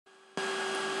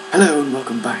Hello and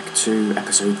welcome back to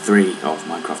episode 3 of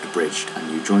Minecraft Abridged,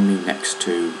 and you join me next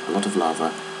to a lot of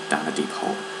lava down a deep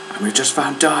hole. And we've just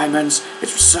found diamonds!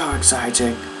 It's so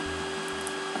exciting!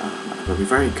 And I've got to be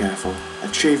very careful.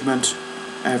 Achievement,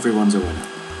 everyone's a winner.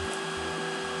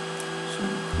 So,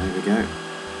 there we go.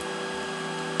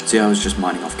 See, I was just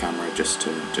mining off camera just to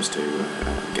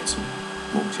get some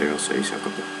more material. So you see I've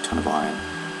got a ton of iron,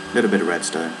 a little bit of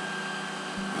redstone.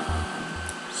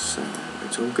 So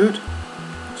it's all good.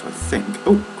 So I think...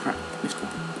 oh crap, missed one.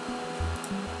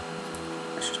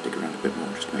 Let's just dig around a bit more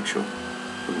just to make sure.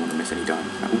 Wouldn't want to miss any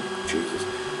diamonds. Oh, Jesus.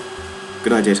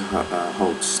 Good idea to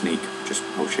hold sneak, just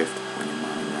hold shift when you're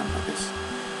mining around like this.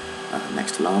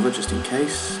 Next to lava, just in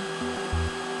case.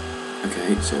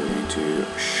 Okay, so we're going to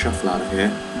shuffle out of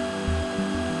here.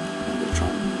 I'm going to try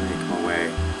and make my way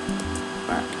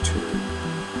back to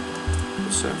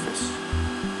the surface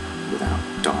without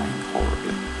dying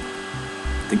horribly.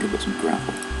 I think I've got some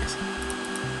gravel. Yes.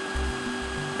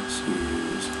 Let's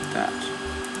use that.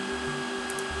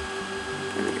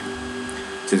 There we go.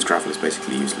 Since gravel is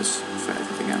basically useless for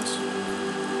everything else.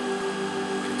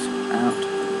 Okay, so out.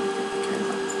 Okay,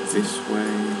 like this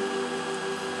way.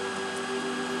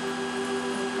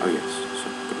 Oh yes, so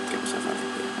I've got to get myself out of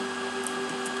here.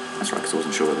 That's right, because I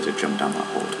wasn't sure whether to jump down that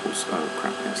hole. Oh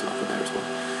crap, there's lava there as well.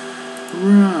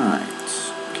 Right.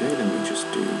 Okay, then we just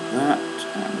do that,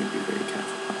 and we be very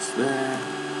careful past there.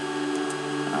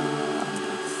 I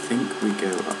think we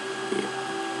go up here.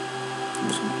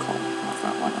 Use some coal. Like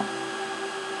that, why not?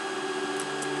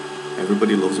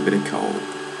 Everybody loves a bit of coal.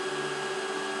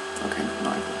 Okay,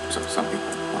 not everyone. So some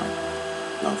people might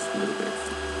love a little bit of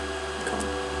coal.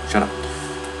 Shut up.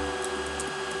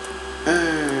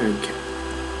 Okay.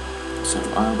 So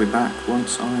I'll be back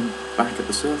once I'm back at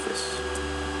the surface.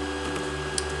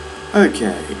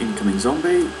 Okay, incoming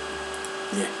zombie.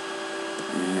 Yeah.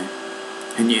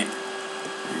 And yeah.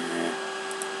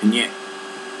 And yeah.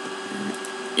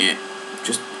 Yeah.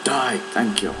 Just die,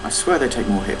 thank you. I swear they take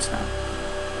more hits now.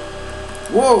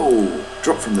 Whoa!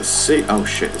 Drop from the sea. Oh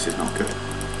shit, this is not good.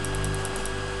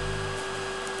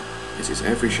 This is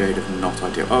every shade of not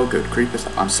ideal. Oh good, creepers.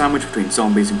 I'm sandwiched between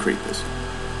zombies and creepers.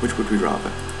 Which would we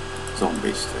rather?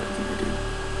 Zombies, I think they do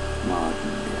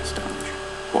marginally damage.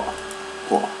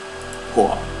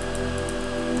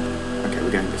 Okay,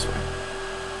 we're going this way.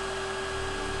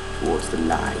 Towards the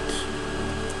light.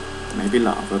 Maybe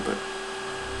lava, but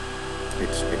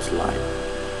it's light.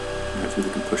 Hopefully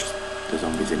we can push the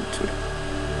zombies into it.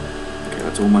 Okay,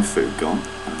 that's all my food gone.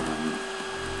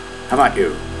 How about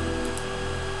you?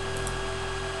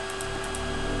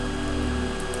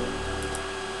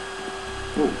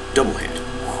 Oh, double hit.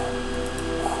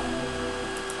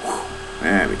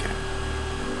 There we go.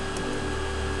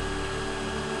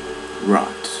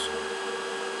 Right.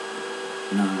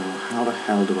 Now, how the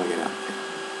hell do I get out of here?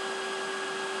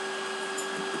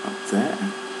 Up there.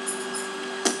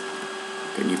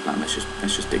 Okay, new plan. Let's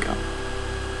just dig up.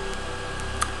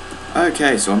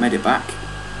 Okay, so I made it back,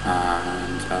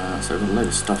 and so I've got a load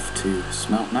of stuff to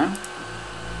smelt now,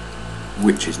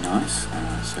 which is nice.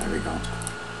 So we got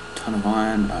a ton of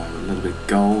iron, a little bit of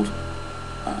gold,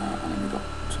 and then we got.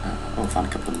 Oh, I found a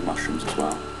couple of mushrooms as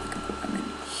well. We can put them in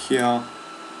here.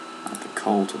 Add the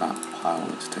coal to that pile.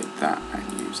 Let's take that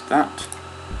and use that.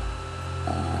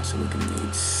 So we're going to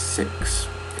need 6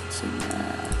 bits in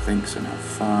there, I think. So now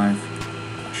 5.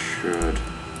 That should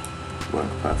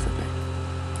work perfectly.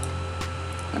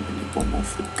 And we need 1 more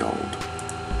for the gold.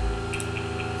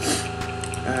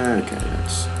 Okay,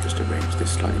 let's just arrange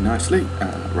this slightly nicely.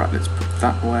 Right, let's put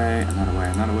that away, and that away,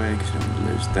 and that away, because you don't want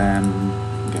to lose them.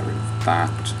 Get rid of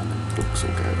that, and then the books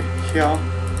will go in here.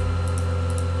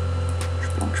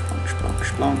 Splonk, splonk, splonk,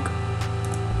 splonk.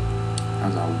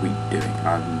 How's our wheat doing?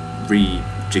 I'm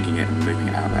rejigging it and moving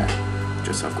it out there,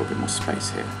 just so I've got a bit more space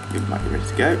here. You look like you're ready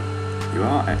to go. You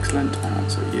are, excellent, and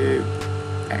so are you.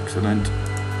 Excellent.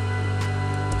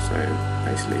 So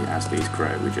basically, as these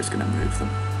grow, we're just going to move them.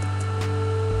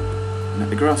 And let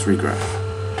the grass regrow.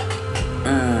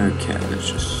 Okay, let's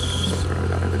just throw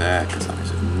that over there, because that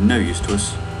is of no use to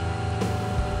us.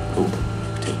 Oh,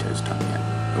 potatoes done yet.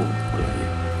 Oh, what about you?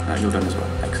 You're done as well.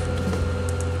 Excellent.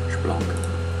 Splonk.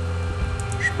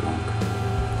 Splonk.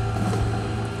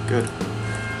 Good.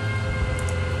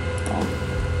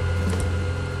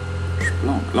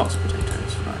 Splonk. Lots of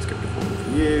potatoes. Right, let's get rid of all of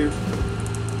you.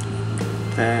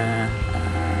 There.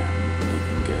 And you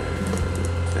can go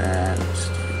there. Let's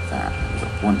do that. We've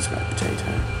got 1 spare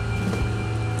potato,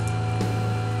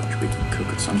 which we can cook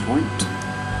at some point.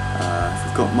 If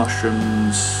we've got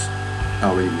mushrooms,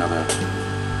 oh, we need another.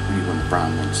 We need one of the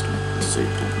brown ones to make the soup.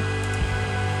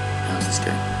 How's this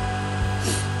going?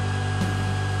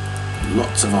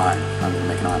 lots of iron. I'm going to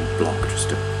make an iron block just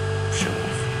to show off.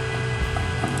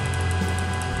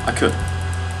 I could,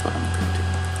 but I'm not going to.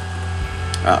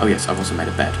 Oh yes, I've also made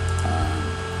a bed.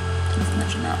 Don't know if I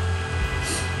mentioned that.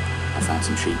 I found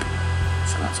some sheep,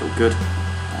 so that's all good.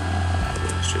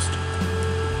 Let's just get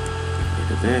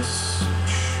rid of this.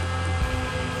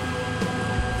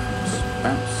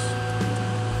 Bounce.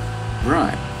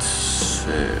 Right,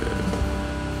 so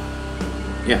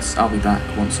yes, I'll be back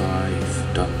once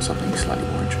I've done something slightly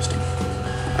more interesting.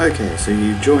 Okay, so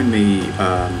you joined me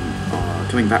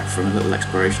coming back from a little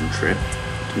exploration trip.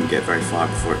 Didn't get very far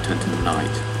before it turned to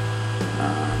night.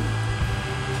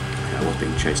 I was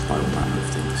being chased by all manner of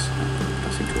things. I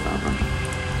seem to have outrun.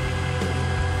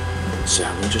 So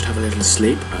we'll just have a little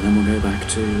sleep and then we'll go back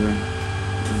to where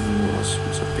it was.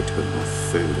 So I picked up a bit more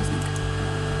food, I think.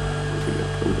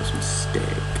 Oh, there's some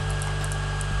steak.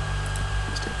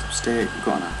 Let's take some steak. We've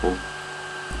got an apple.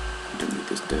 I don't need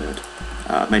this dirt.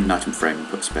 I've made an item frame and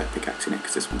put a spare pickaxe in it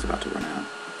because this one's about to run out.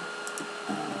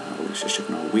 Let's just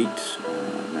shipping our wheat.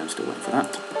 No, I'm still waiting for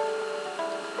that.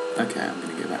 Okay, I'm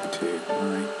going to go back to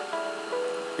my...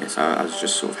 Yes, I was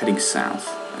just sort of heading south.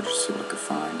 I just see what I could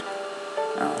find.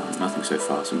 Nothing so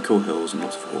far. Some cool hills and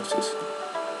lots of horses.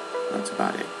 That's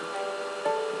about it.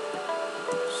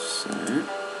 So...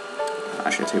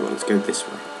 actually, I'll tell you what, let's go this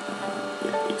way.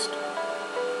 Yeah, east.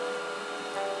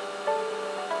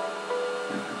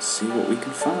 Let's see what we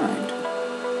can find.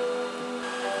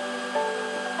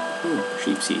 Oh,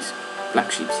 sheepsies.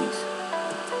 Black sheepsies.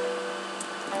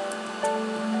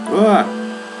 What?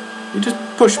 You just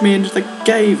pushed me into the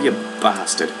cave, you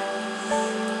bastard.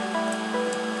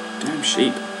 Damn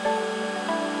sheep.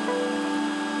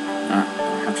 I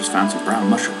have just found some brown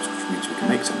mushrooms, which means we can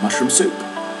make some mushroom soup.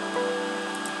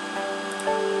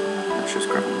 Let's just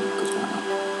grab them, because why not?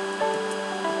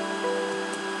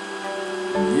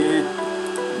 Yeah.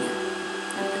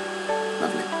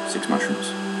 Lovely. 6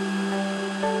 mushrooms.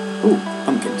 Ooh,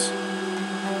 pumpkins.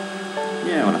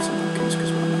 Yeah, we'll have some pumpkins,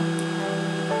 because why not?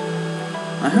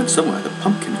 I heard somewhere that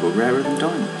pumpkins were rarer than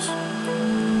diamonds.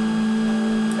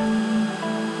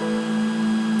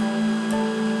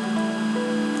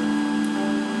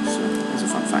 So, there's a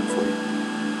fun fact for you.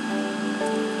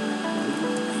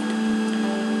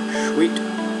 Sweet.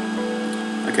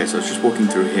 Okay, so I was just walking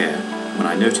through here when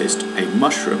I noticed a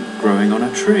mushroom growing on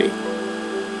a tree.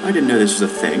 I didn't know this was a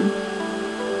thing.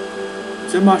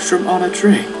 It's a mushroom on a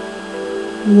tree.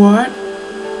 What?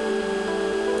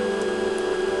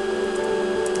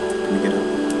 Let me get up.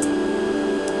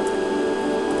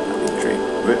 That big tree.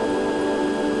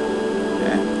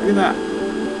 Yeah, look at that.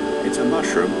 It's a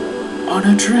mushroom on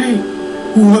a tree.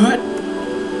 What?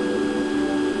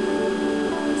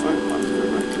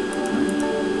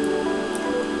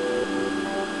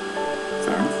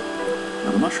 Fair enough.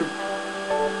 Another mushroom.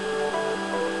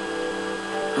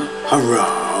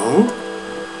 Hello?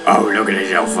 Oh, look at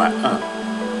his alpha.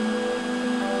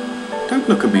 Don't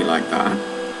look at me like that.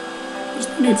 There's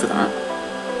no need for that.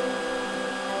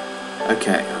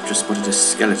 Okay, I've just spotted a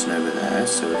skeleton over there,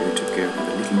 so we're going to go have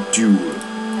a little duel.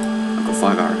 I've got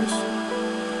 5 arrows.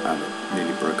 I have a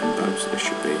nearly broken bow, so this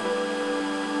should be...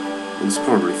 Well, this will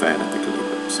probably fail epically,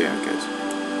 but we'll see how it goes.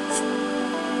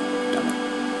 Damn it.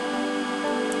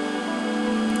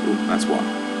 Ooh, that's 1.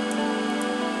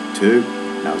 2.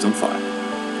 Now he's on fire.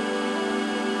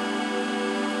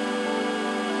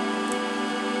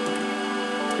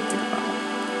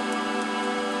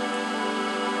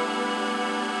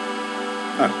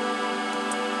 Oh.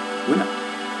 Winner.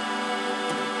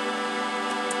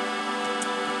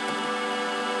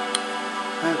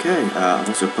 Okay, I've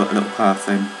also put a little path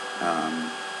in,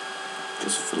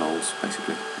 just for lols,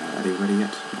 basically. Are they ready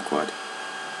yet? Not quite.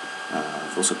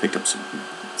 I've also picked up some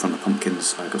from the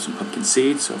pumpkins. I got some pumpkin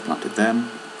seeds, so I've planted them.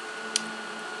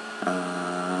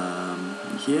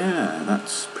 Yeah,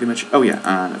 that's pretty much... Oh yeah,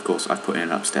 and of course I've put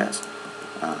in upstairs.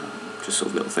 Just sort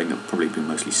of little thing that'll probably be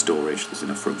mostly storage. There's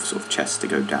enough room for sort of chests to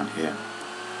go down here.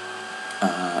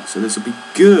 So this will be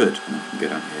good. And we can go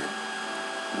down here.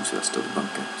 So that's still the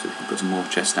bunker. So we can put some more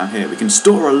chests down here. We can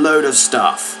store a load of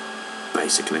stuff,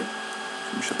 basically.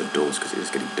 I'm going to shut the doors because it is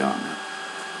getting dark now.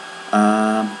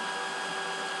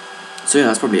 So yeah,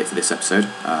 that's probably it for this episode.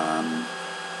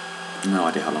 No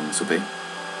idea how long this will be.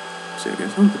 So it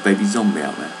goes. Oh, the baby zombie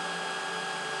out there.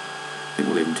 I think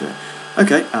we'll leave him to it.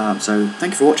 Okay, so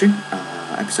thank you for watching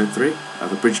episode 3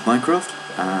 of Abridged Minecraft,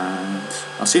 and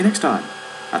I'll see you next time.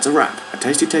 That's a wrap. A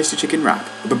tasty, tasty chicken wrap.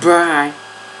 Bye-bye!